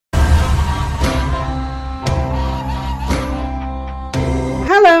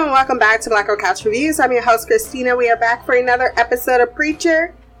welcome back to Black Girl Couch Reviews. I'm your host, Christina. We are back for another episode of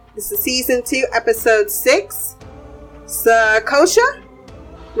Preacher. This is Season 2, Episode 6, Sakosha,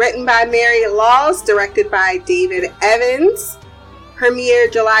 written by Mary Laws, directed by David Evans.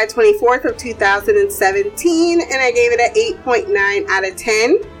 Premiered July 24th of 2017, and I gave it an 8.9 out of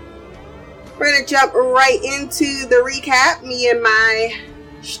 10. We're going to jump right into the recap, me and my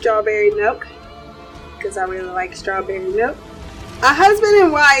strawberry milk, because I really like strawberry milk. A husband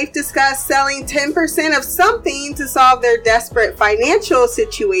and wife discuss selling 10% of something to solve their desperate financial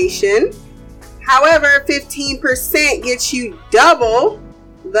situation. However, 15% gets you double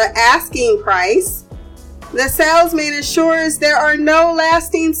the asking price. The salesman assures there are no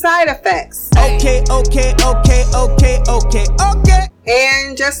lasting side effects. Okay.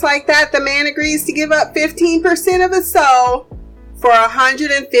 And just like that, the man agrees to give up 15% of his soul for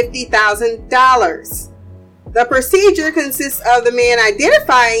 $150,000. The procedure consists of the man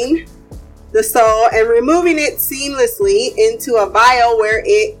identifying the soul and removing it seamlessly into a vial where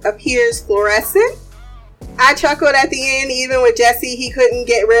it appears fluorescent. I chuckled at the end, even with Jesse, he couldn't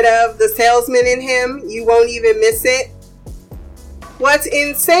get rid of the salesman in him. You won't even miss it. What's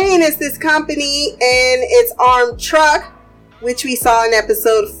insane is this company and its armed truck, which we saw in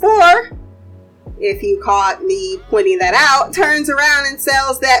episode 4, if you caught me pointing that out, turns around and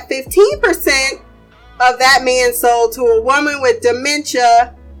sells that 15% of that man's soul to a woman with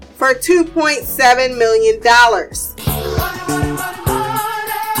dementia for $2.7 million.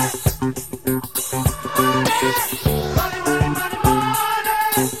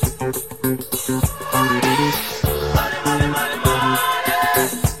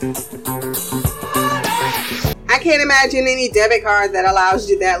 I can't imagine any debit card that allows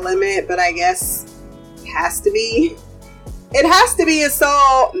you that limit, but I guess it has to be. It has to be a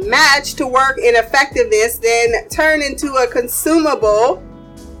soul match to work in effectiveness, then turn into a consumable.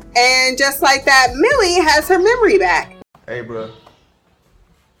 And just like that, Millie has her memory back. Hey, bro.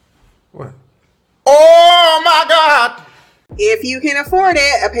 What? Oh, my God! If you can afford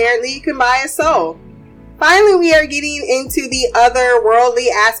it, apparently you can buy a soul. Finally, we are getting into the otherworldly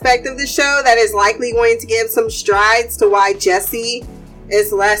aspect of the show that is likely going to give some strides to why Jesse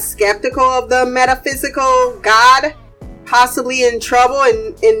is less skeptical of the metaphysical God, possibly in trouble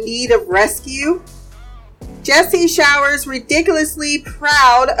and in need of rescue. Jesse showers ridiculously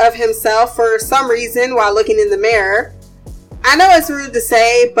proud of himself for some reason while looking in the mirror. I know it's rude to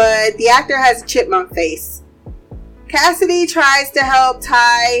say, but the actor has a chipmunk face. Cassidy tries to help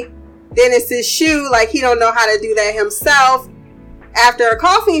tie Dennis's shoe like he don't know how to do that himself after a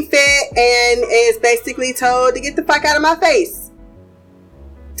coughing fit and is basically told to get the fuck out of my face.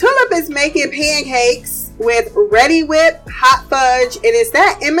 Tulip is making pancakes with Ready Whip, hot fudge, and is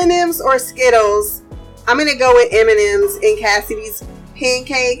that M&M's or Skittles? I'm gonna go with M&M's in Cassidy's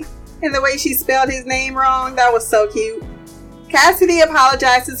pancake, and the way she spelled his name wrong, that was so cute. Cassidy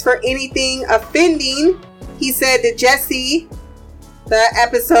apologizes for anything offending he said to Jesse the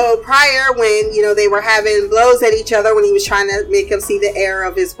episode prior when, they were having blows at each other when he was trying to make him see the error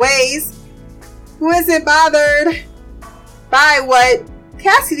of his ways. Who isn't bothered by what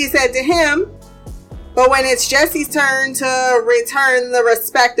Cassidy said to him, but when it's Jesse's turn to return the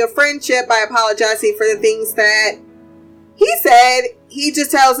respect of friendship by apologizing for the things that he said, he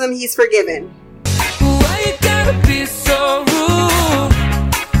just tells him he's forgiven. Why you gotta be so rude?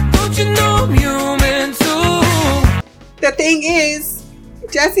 Don't you know I'm human too? The thing is,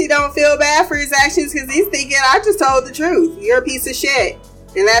 Jesse don't feel bad for his actions because he's thinking, I just told the truth. You're a piece of shit.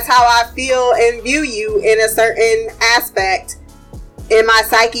 And that's how I feel and view you in a certain aspect in my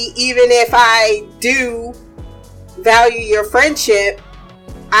psyche. Even if I do value your friendship,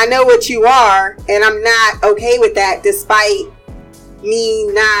 I know what you are, and I'm not okay with that despite me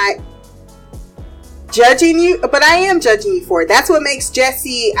not judging you, but I am judging you for it. That's what makes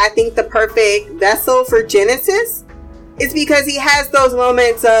Jesse, I think, the perfect vessel for Genesis. It's because he has those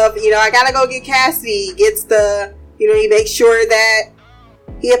moments of, I gotta go get Cassidy. Gets the, he makes sure that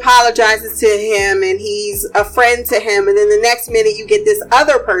he apologizes to him and he's a friend to him. And then the next minute you get this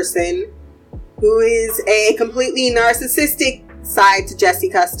other person who is a completely narcissistic side to Jesse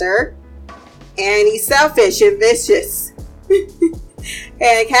Custer. And he's selfish and vicious.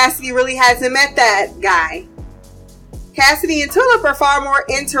 And Cassidy really hasn't met that guy. Cassidy and Tulip are far more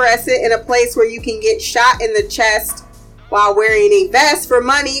interested in a place where you can get shot in the chest while wearing a vest for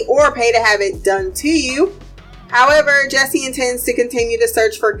money or pay to have it done to you. However, Jesse intends to continue to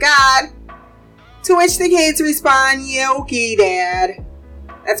search for God, to which the kids respond, "Yeah, okay, Dad."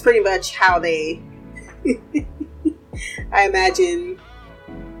 That's pretty much how they, I imagine,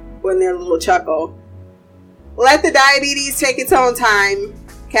 when their little chuckle. Let the diabetes take its own time.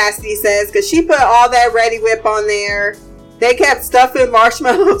 Cassidy says, because she put all that Ready Whip on there. They kept stuffing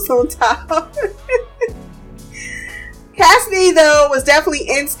marshmallows on top. Cassidy, though, was definitely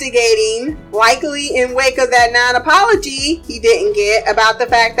instigating, likely in wake of that non-apology he didn't get about the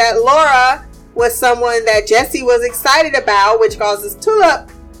fact that Laura was someone that Jesse was excited about, which causes Tulip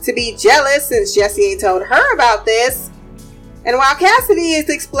to be jealous since Jesse ain't told her about this. And while Cassidy is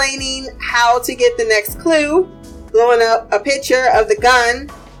explaining how to get the next clue, blowing up a picture of the gun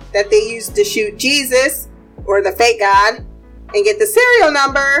that they used to shoot Jesus, or the fake God, and get the serial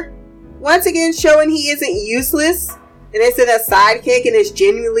number, once again showing he isn't useless and isn't a sidekick and is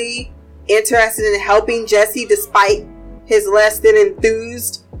genuinely interested in helping Jesse despite his less than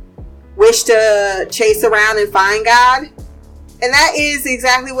enthused wish to chase around and find God. And that is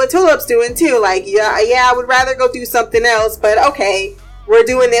exactly what Tulip's doing too. Like, yeah, I would rather go do something else, but okay, we're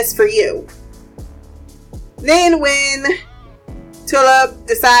doing this for you. Then when Tulip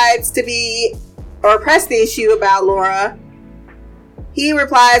decides to press the issue about Laura, he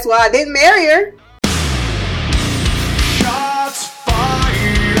replies, well, I didn't marry her. Shots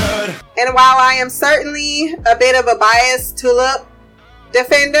fired. And while I am certainly a bit of a biased Tulip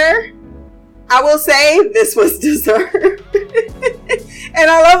defender, I will say this was deserved. And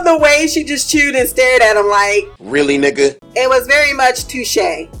I love the way she just chewed and stared at him like, Really, nigga? it was very much touche.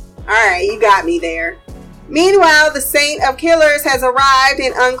 Alright, you got me there. Meanwhile, the Saint of Killers has arrived,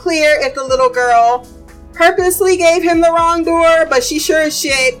 and unclear if the little girl purposely gave him the wrong door, but she sure as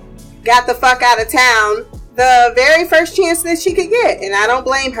shit got the fuck out of town the very first chance that she could get, and I don't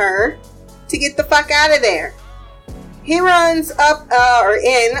blame her, to get the fuck out of there. He runs up or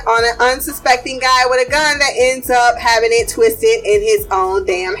in on an unsuspecting guy with a gun that ends up having it twisted in his own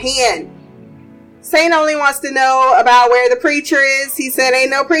damn hand. Saint only wants to know about where the preacher is. He said, ain't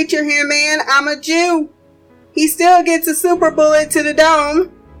no preacher here, man. I'm a Jew. He still gets a super bullet to the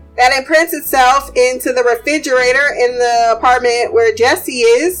dome that imprints itself into the refrigerator in the apartment where Jesse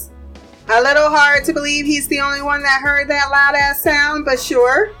is. A little hard to believe he's the only one that heard that loud ass sound, but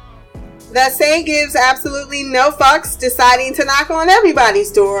sure. The Saint gives absolutely no fucks, deciding to knock on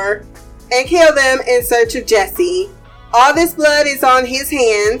everybody's door and kill them in search of Jesse. All this blood is on his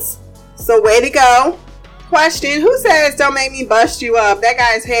hands, so way to go. Question, who says don't make me bust you up? That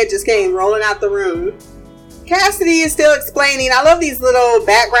guy's head just came rolling out the room. Cassidy is still explaining. I love these little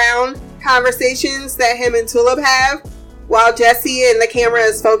background conversations that him and Tulip have while Jesse and the camera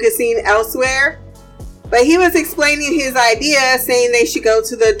is focusing elsewhere. But he was explaining his idea, saying they should go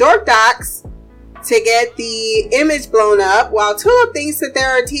to the dork docks to get the image blown up, while Tulip thinks that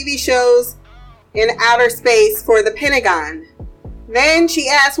there are TV shows in outer space for the Pentagon. Then she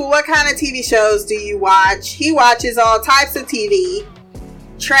asks, well, what kind of TV shows do you watch? He watches all types of TV.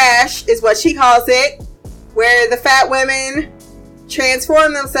 Trash is what she calls it, where the fat women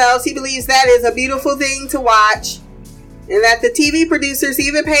transform themselves. He believes that is a beautiful thing to watch, and that the TV producers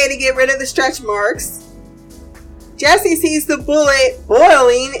even pay to get rid of the stretch marks. Jesse sees the bullet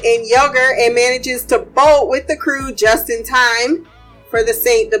boiling in yogurt and manages to bolt with the crew just in time for the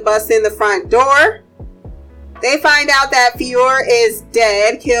Saint to bust in the front door. They find out that Fior is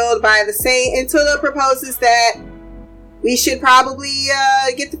dead, killed by the Saint, and Tulip proposes that we should probably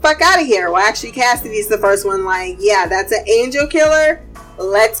get the fuck out of here. Well, actually, Cassidy's the first one like, yeah, that's an angel killer.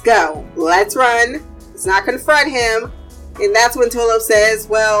 Let's go. Let's run. Let's not confront him. And that's when Tulip says,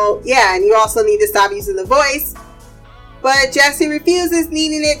 well, yeah, and you also need to stop using the voice. But Jesse refuses,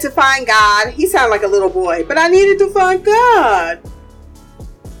 needing it to find God. He sounded like a little boy, but I needed to find God.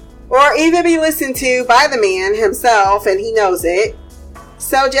 Or even be listened to by the man himself, and he knows it.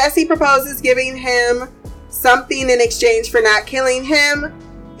 So Jesse proposes giving him something in exchange for not killing him,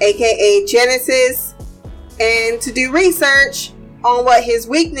 aka Genesis, and to do research on what his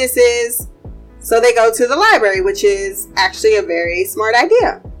weakness is. So they go to the library, which is actually a very smart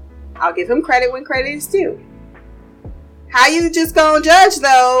idea. I'll give him credit when credit is due. How you just gonna judge,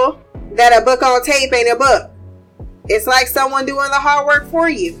 though, that a book on tape ain't a book? It's like someone doing the hard work for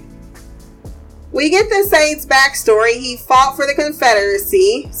you. We get the Saint's backstory. He fought for the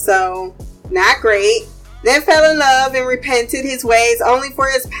Confederacy, so not great. Then fell in love and repented his ways, only for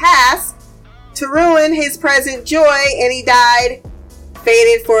his past to ruin his present joy, and he died,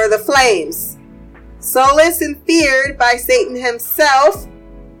 fated for the flames. Soulless and feared by Satan himself.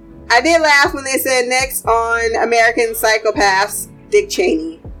 I did laugh when they said next on American Psychopaths, Dick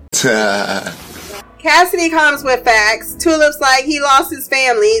Cheney. Cassidy comes with facts. Tulip's like he lost his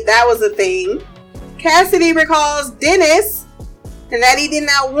family. That was a thing. Cassidy recalls Dennis and that he did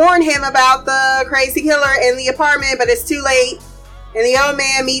not warn him about the crazy killer in the apartment, but it's too late. And the old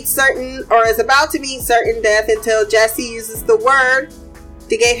man is about to meet certain death until Jesse uses the word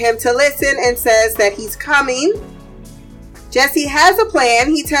to get him to listen and says that he's coming. Jesse has a plan.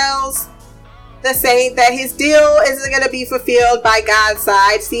 He tells the saint that his deal isn't going to be fulfilled by God's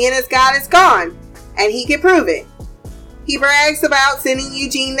side, seeing as God is gone, and he can prove it. He brags about sending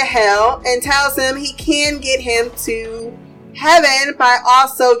Eugene to hell and tells him he can get him to heaven by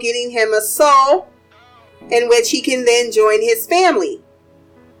also getting him a soul in which he can then join his family.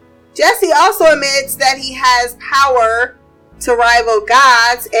 Jesse also admits that he has power to rival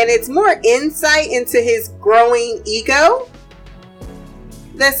God's, and it's more insight into his growing ego.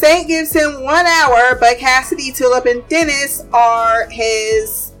 The saint gives him 1 hour, but Cassidy, Tulip, and Dennis are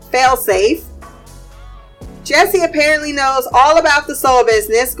his failsafe. Jesse apparently knows all about the soul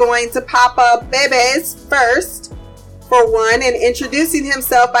business, going to Papa Bebes first, for one, and introducing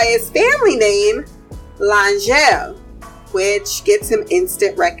himself by his family name, Langell, which gets him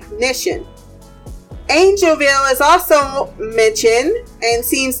instant recognition. Angelville is also mentioned and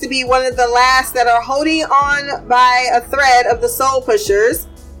seems to be one of the last that are holding on by a thread of the soul pushers,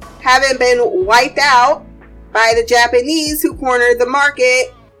 having been wiped out by the Japanese who cornered the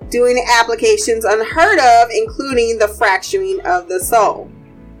market, doing applications unheard of, including the fracturing of the soul.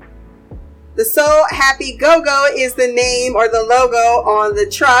 The Soul Happy Go-Go is the name or the logo on the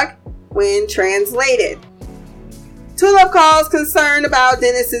truck when translated. Tulip calls concerned about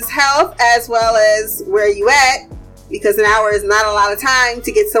Dennis's health as well as where you at, because an hour is not a lot of time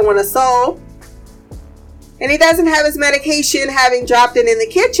to get someone a soul. And he doesn't have his medication, having dropped it in the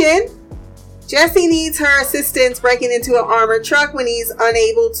kitchen. Jesse needs her assistance breaking into an armored truck when he's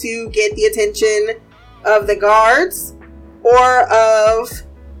unable to get the attention of the guards or of...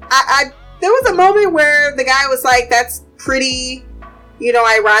 There was a moment where the guy was like, that's pretty,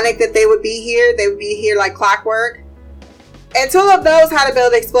 ironic that they would be here. They would be here like clockwork. And Tulip knows how to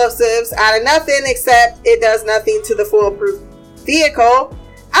build explosives out of nothing, except it does nothing to the foolproof vehicle.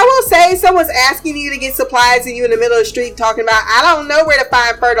 I will say, someone's asking you to get supplies and you in the middle of the street talking about, I don't know where to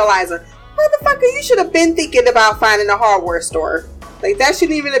find fertilizer. Motherfucker, you should have been thinking about finding a hardware store. Like, that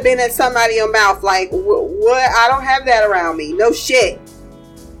shouldn't even have been at somebody in your mouth. Like, what? I don't have that around me. No shit.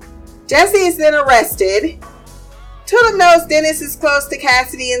 Jesse is then arrested. Tulip knows Dennis is close to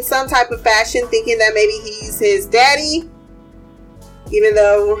Cassidy in some type of fashion, thinking that maybe he's his daddy. Even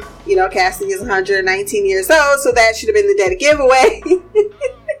though, Cassidy is 119 years old, so that should have been the daddy giveaway.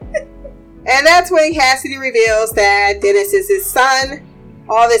 And that's when Cassidy reveals that Dennis is his son.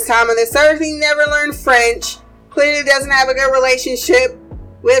 All this time on this earth, he never learned French. Clearly doesn't have a good relationship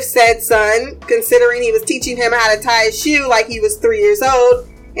with said son, considering he was teaching him how to tie his shoe like he was 3 years old,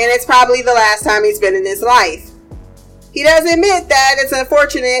 and it's probably the last time he's been in his life. He does admit that it's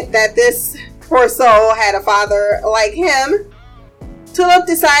unfortunate that this poor soul had a father like him. Tulip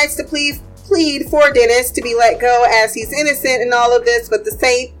decides to plead for Dennis to be let go as he's innocent in all of this, but the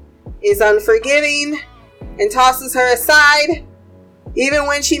saint is unforgiving and tosses her aside, even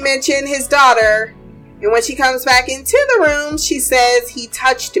when she mentioned his daughter. And when she comes back into the room, she says, he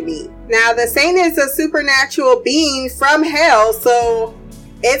touched me. Now, the saint is a supernatural being from hell, so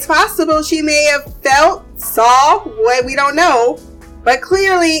it's possible she may have saw what we don't know, but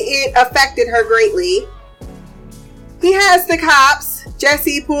clearly it affected her greatly. He has the cops,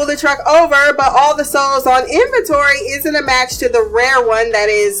 Jesse, pull the truck over, but all the souls on inventory isn't a match to the rare one that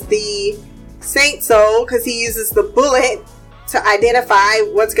is the saint soul, because he uses the bullet to identify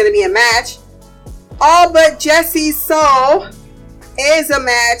what's going to be a match. All but Jesse's soul is a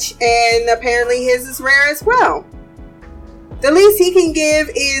match, and apparently his is rare as well. The least he can give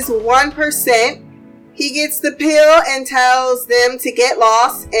is 1%. He gets the pill and tells them to get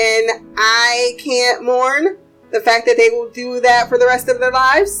lost, and I can't mourn the fact that they will do that for the rest of their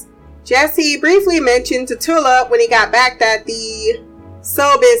lives. Jesse briefly mentioned to Tulip when he got back that the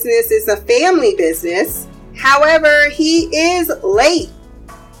soul business is a family business. However, he is late.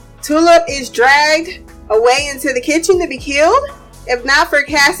 Tulip is dragged away into the kitchen to be killed. If not for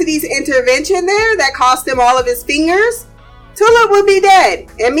Cassidy's intervention there that cost him all of his fingers, Tulip would be dead.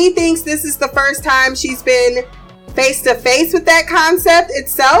 And me thinks this is the first time she's been face to face with that concept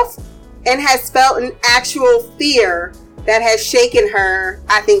itself and has felt an actual fear that has shaken her,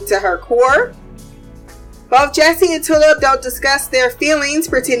 I think, to her core. Both Jesse and Tulip don't discuss their feelings,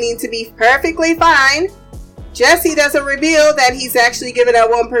 pretending to be perfectly fine. Jesse doesn't reveal that he's actually given up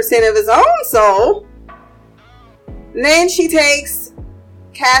 1% of his own soul. And then she takes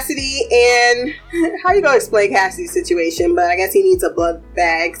Cassidy and... how you gonna explain Cassidy's situation? But I guess he needs a blood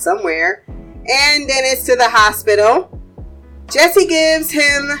bag somewhere. And Dennis to the hospital. Jesse gives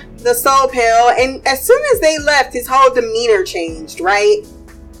him the soul pill, and as soon as they left, his whole demeanor changed, right?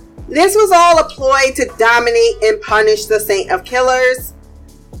 This was all a ploy to dominate and punish the Saint of Killers.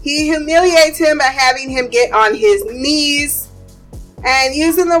 He humiliates him by having him get on his knees and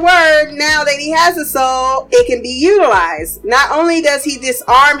using the word, now that he has a soul, it can be utilized. Not only does he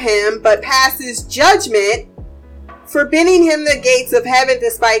disarm him, but passes judgment, forbidding him the gates of heaven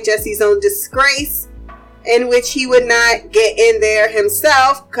despite Jesse's own disgrace, in which he would not get in there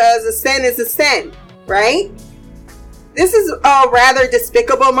himself, because a sin is a sin, right? This is a rather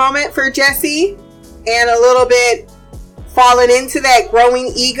despicable moment for Jesse, and a little bit fallen into that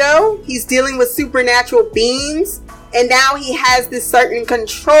growing ego. He's dealing with supernatural beings, and now he has this certain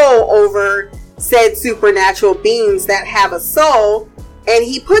control over said supernatural beings that have a soul, and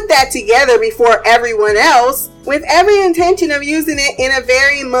he put that together before everyone else with every intention of using it in a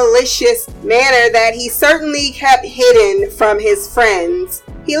very malicious manner that he certainly kept hidden from his friends.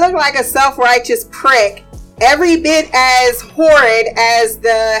 He looked like a self-righteous prick, every bit as horrid as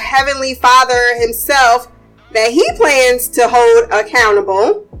the Heavenly Father himself that he plans to hold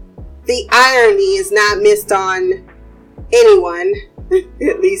accountable. The irony is not missed on anyone,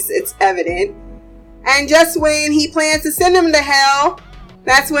 at least it's evident. And just when he plans to send him to hell,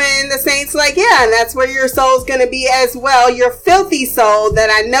 that's when the saints like, yeah, and that's where your soul's gonna be as well, your filthy soul that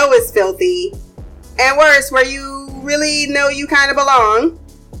I know is filthy, and worse, where you really know you kind of belong.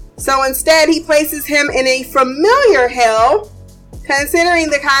 So instead, he places him in a familiar hell. Considering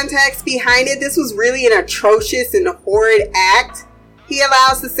the context behind it, this was really an atrocious and horrid act. He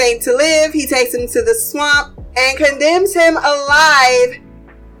allows the saint to live, he takes him to the swamp, and condemns him alive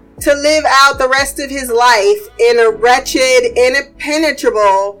to live out the rest of his life in a wretched,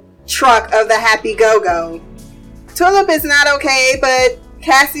 impenetrable truck of the Happy Go-Go. Tulip is not okay, but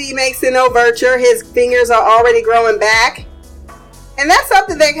Cassidy makes an overture. His fingers are already growing back. And that's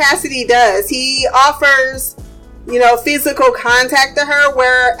something that Cassidy does. He offers, physical contact to her,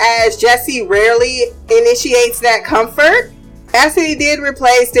 whereas Jesse rarely initiates that comfort. Cassidy did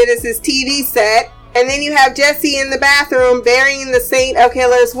replace Dennis's TV set. And then you have Jesse in the bathroom burying the Saint of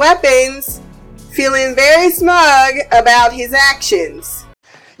Killer's weapons, feeling very smug about his actions.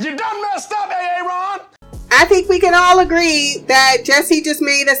 You done messed up, Aaron! I think we can all agree that Jesse just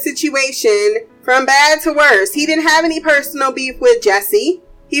made a situation from bad to worse. He didn't have any personal beef with Jesse.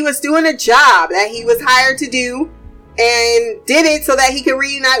 He was doing a job that he was hired to do and did it so that he could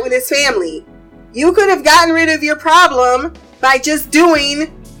reunite with his family. You could have gotten rid of your problem by just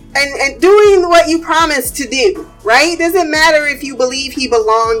doing what you promised to do, right? It doesn't matter if you believe he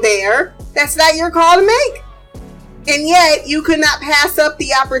belonged there. That's not your call to make. And yet, you could not pass up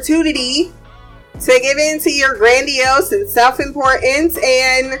the opportunity to give in to your grandiose and self-importance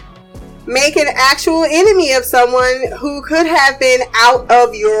and make an actual enemy of someone who could have been out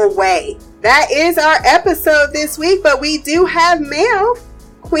of your way. That is our episode this week, but we do have mail.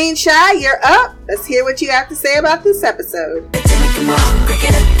 Queen Shy, you're up. Let's hear what you have to say about this episode.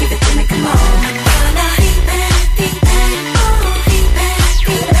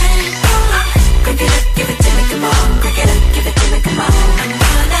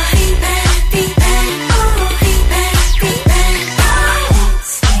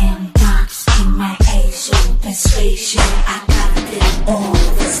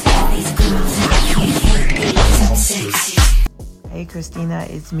 Hey Christina,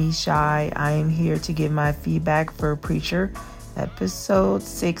 it's me, Shy. I am here to give my feedback for Preacher, episode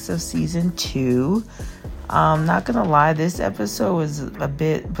 6 of season 2. Not gonna lie, this episode was a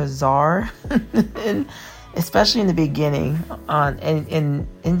bit bizarre, and especially in the beginning,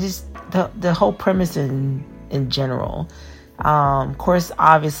 and just the whole premise in general. Of course,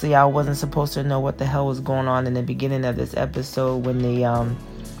 obviously, I wasn't supposed to know what the hell was going on in the beginning of this episode when the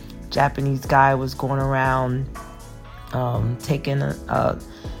Japanese guy was going around taking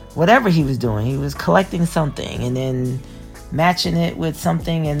whatever he was doing. He was collecting something and then matching it with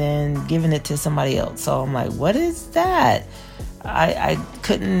something and then giving it to somebody else. So I'm like, what is that? I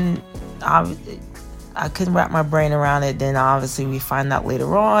couldn't wrap my brain around it. Then obviously we find out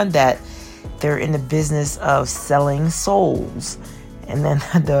later on that they're in the business of selling souls. And then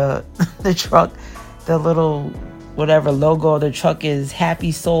the truck, the little whatever logo of the truck is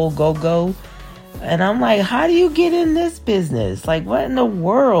Happy Soul Go Go. And I'm like, how do you get in this business? Like, what in the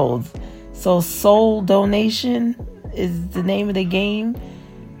world? So soul donation is the name of the game.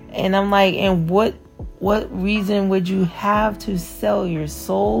 And I'm like, and what reason would you have to sell your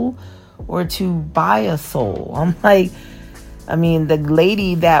soul or to buy a soul? I'm like, I mean, the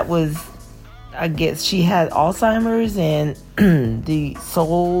lady that was, I guess she had Alzheimer's and the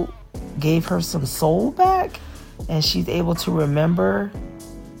soul gave her some soul back and she's able to remember.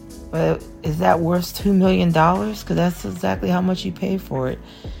 But is that worth $2 million? Because that's exactly how much you pay for it.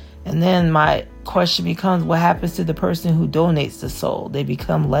 And then my question becomes, what happens to the person who donates the soul? They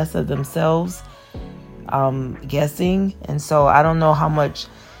become less of themselves, guessing. And so I don't know how much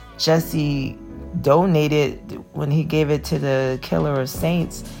Jesse donated when he gave it to the Killer of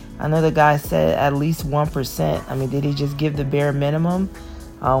Saints. I know the guy said at least 1%. I mean, did he just give the bare minimum?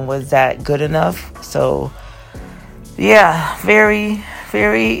 Was that good enough? So, yeah, very,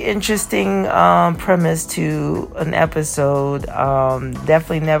 very interesting premise to an episode.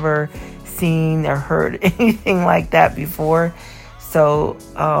 Definitely never seen or heard anything like that before. So,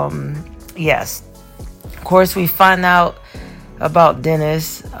 yes. Of course, we find out about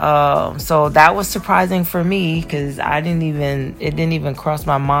Dennis. So that was surprising for me because it didn't even cross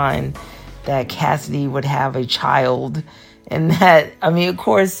my mind that Cassidy would have a child. And that, I mean, of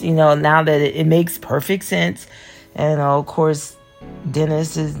course, now that it makes perfect sense. And of course,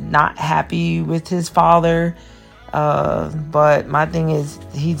 Dennis is not happy with his father. But my thing is,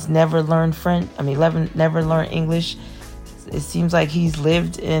 he's never learned French. I mean, never learned English. It seems like he's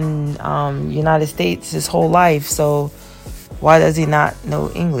lived in United States his whole life. So why does he not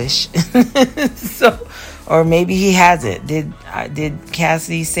know English? Or maybe he hasn't. Did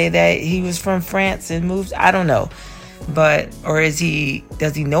Cassidy say that he was from France and moved? I don't know. Or does he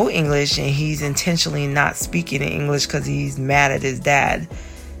know English and he's intentionally not speaking in English because he's mad at his dad?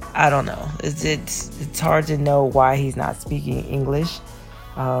 I don't know. It's hard to know why he's not speaking English.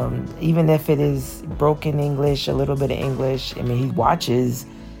 Even if it is broken English, a little bit of English. I mean, he watches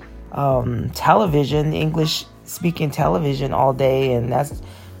television, English speaking television all day, and that's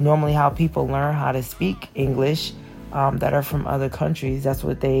normally how people learn how to speak English that are from other countries. That's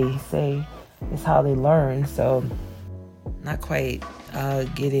what they say is how they learn. So not quite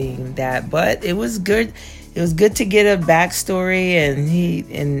getting that, but it was good. It was good to get a backstory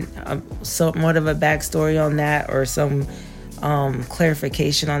and somewhat of a backstory on that, or some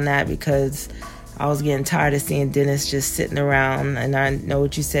clarification on that, because I was getting tired of seeing Dennis just sitting around. And I know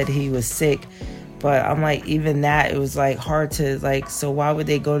what you said, he was sick, but I'm like, even that, it was like hard to like, so why would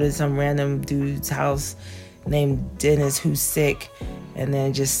they go to some random dude's house named Dennis who's sick and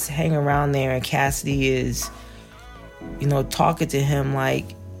then just hang around there, and Cassidy is, talking to him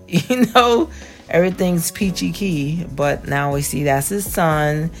like, everything's peachy key. But now we see that's his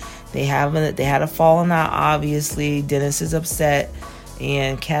son. They had a falling out, obviously. Dennis is upset,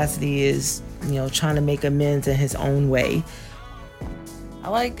 and Cassidy is, trying to make amends in his own way. I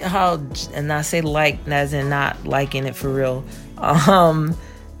like how, and I say like as in not liking it for real,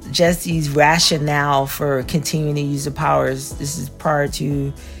 Jesse's rationale for continuing to use the powers, this is prior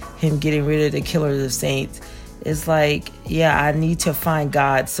to him getting rid of the Killers of Saints, it's like, yeah, I need to find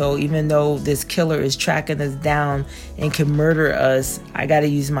God. So even though this killer is tracking us down and can murder us, I got to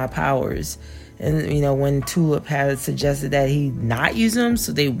use my powers. And, when Tulip had suggested that he not use them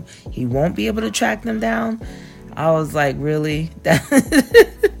so he won't be able to track them down, I was like, really?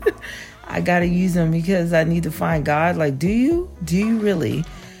 I got to use them because I need to find God? Like, do you? Do you really?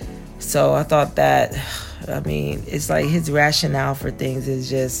 So I thought that, it's like his rationale for things is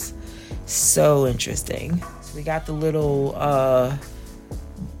just so interesting. We got the little, what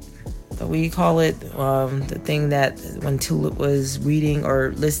do you call it? The thing that when Tulip was reading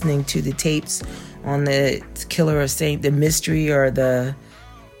or listening to the tapes on the Killer of Saint, the mystery or the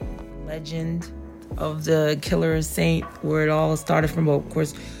legend of the Killer of Saint, where it all started from. But of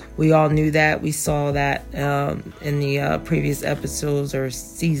course, we all knew that. We saw that in the previous episodes or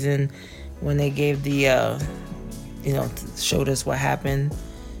season when they gave the, showed us what happened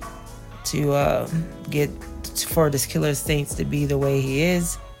to get for this Killer of Saints to be the way he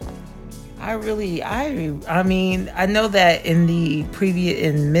is. I know that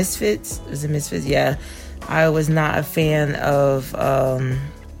in Misfits, was it Misfits? Yeah. I was not a fan of, I'm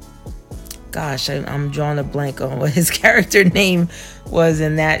drawing a blank on what his character name was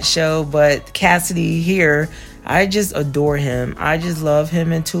in that show, but Cassidy here, I just adore him. I just love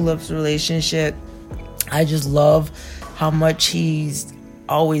him and Tulip's relationship. I just love how much he's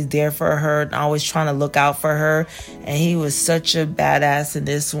always there for her and always trying to look out for her, and he was such a badass in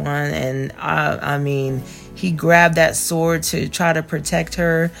this one. And he grabbed that sword to try to protect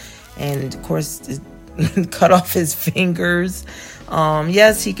her, and of course cut off his fingers.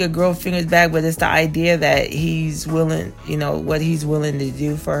 Yes, he could grow fingers back, but it's the idea that he's willing, what he's willing to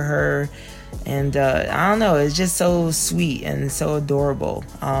do for her. And I don't know, it's just so sweet and so adorable.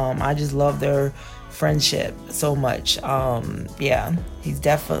 I just love their friendship so much. He's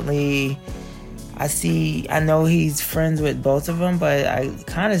definitely, I know he's friends with both of them, but I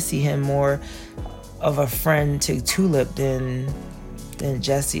kind of see him more of a friend to Tulip than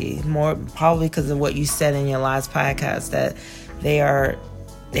Jesse. More probably because of what you said in your last podcast, that they are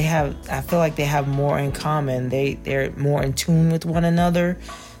I feel like they have more in common. They're more in tune with one another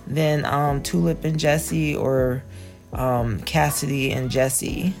than Tulip and Jesse, or Cassidy and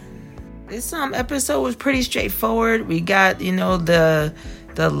Jesse. This episode was pretty straightforward. We got, the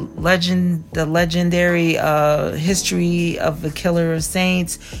legendary history of the Killer of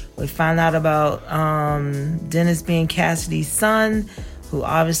Saints. We found out about Dennis being Cassidy's son, who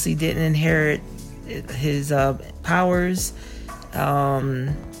obviously didn't inherit his powers.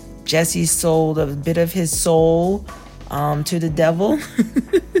 Jesse sold a bit of his soul to the devil.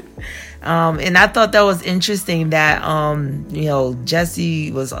 And I thought that was interesting that,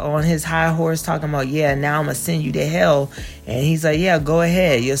 Jesse was on his high horse talking about, yeah, now I'm going to send you to hell. And he's like, yeah, go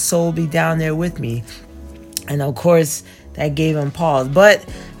ahead. Your soul be down there with me. And of course, that gave him pause. But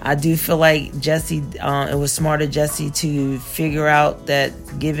I do feel like Jesse, it was smart of Jesse to figure out that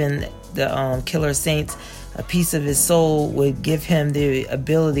giving the Killer Saints a piece of his soul would give him the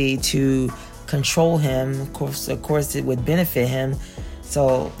ability to control him. Of course, it would benefit him.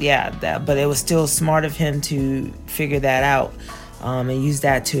 So yeah, but it was still smart of him to figure that out and use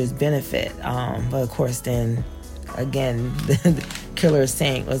that to his benefit. But of course, then again, the Killer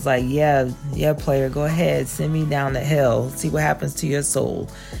Saint was like, yeah, player, go ahead, send me down to hell, see what happens to your soul.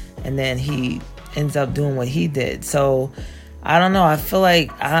 And then he ends up doing what he did. So I don't know. I feel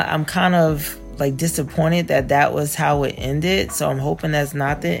like I'm kind of like disappointed that was how it ended. So I'm hoping that's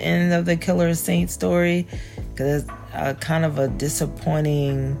not the end of the Killer Saint story, because it's kind of a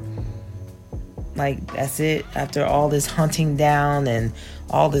disappointing, like, that's it after all this hunting down and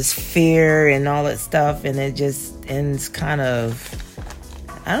all this fear and all that stuff, and it just ends kind of,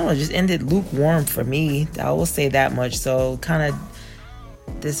 I don't know, just ended lukewarm for me. I will say that much. So kind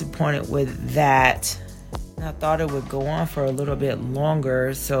of disappointed with that. I thought it would go on for a little bit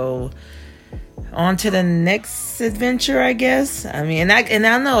longer. So on to the next adventure, I guess. I mean, and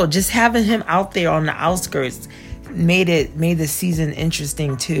I know just having him out there on the outskirts made the season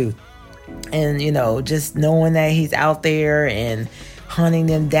interesting too. And just knowing that he's out there and hunting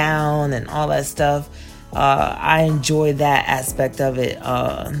them down and all that stuff, I enjoy that aspect of it.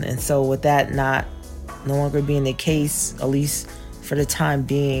 And so with that no longer being the case, at least for the time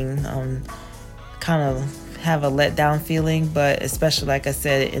being, kind of have a letdown feeling. But especially, like I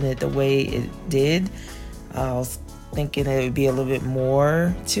said, it ended the way it did. I was thinking it would be a little bit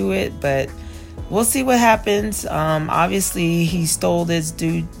more to it, but we'll see what happens. Obviously, he stole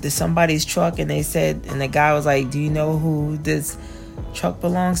somebody's truck, and the guy was like, do you know who this truck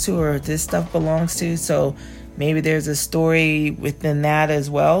belongs to, or this stuff belongs to? So maybe there's a story within that as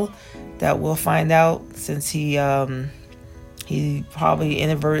well that we'll find out, since he probably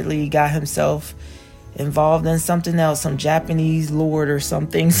inadvertently got himself involved in something else, some Japanese lord or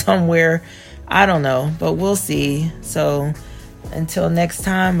something somewhere. I don't know, but we'll see. So until next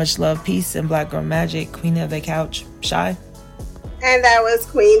time, much love, peace, and Black Girl Magic. Queen of the Couch, Shy. And that was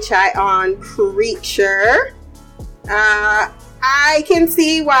Queen Shy on Preacher. I can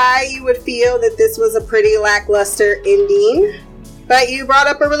see why you would feel that this was a pretty lackluster ending. But you brought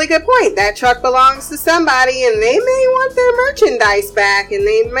up a really good point. That truck belongs to somebody, and they may want their merchandise back, and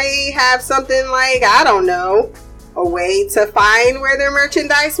they may have something like, I don't know, a way to find where their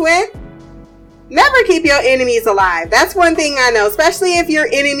merchandise went. Never keep your enemies alive. That's one thing I know, especially if your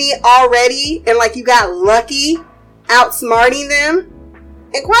enemy already, and like you got lucky outsmarting them.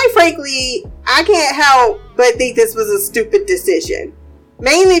 And quite frankly, I can't help but think this was a stupid decision.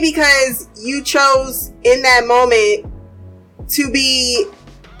 Mainly because you chose in that moment to be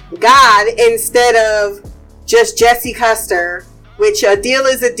God instead of just Jesse Custer, which a deal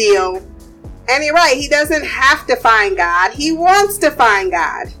is a deal. And you're right, he doesn't have to find God. He wants to find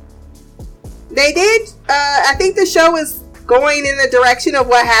God. They did, I think the show is going in the direction of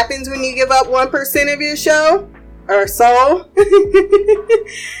what happens when you give up 1% of your soul.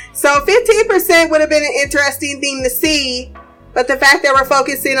 So 15% would have been an interesting thing to see. But the fact that we're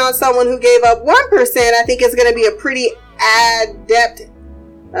focusing on someone who gave up 1%, I think is going to be a pretty adept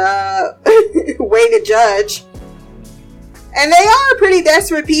way to judge. And they are pretty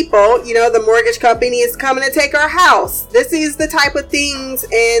desperate people. The mortgage company is coming to take our house. This is the type of things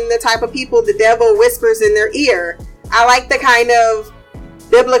and the type of people the devil whispers in their ear. I like the kind of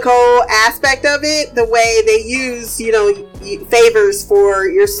biblical aspect of it, the way they use, favors for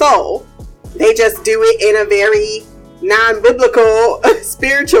your soul. They just do it in a very non-biblical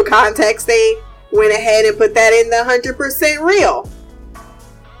spiritual context. They went ahead and put that in the 100% real.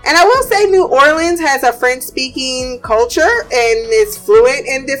 And I will say New Orleans has a French-speaking culture and is fluent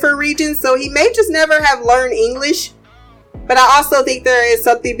in different regions, so he may just never have learned English. But I also think there is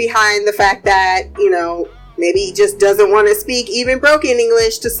something behind the fact that, Maybe he just doesn't want to speak even broken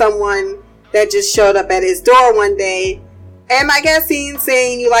English to someone that just showed up at his door one day. Am I guessing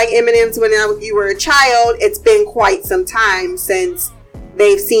saying you like M&Ms when you were a child? It's been quite some time since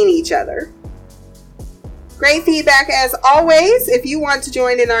they've seen each other. Great feedback as always. If you want to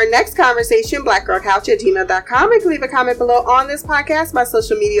join in our next conversation, blackgirlcouch@gmail.com. You can leave a comment below on this podcast. My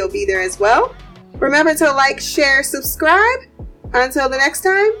social media will be there as well. Remember to like, share, subscribe. Until the next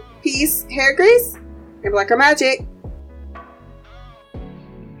time, peace, hair grease, and black girl magic.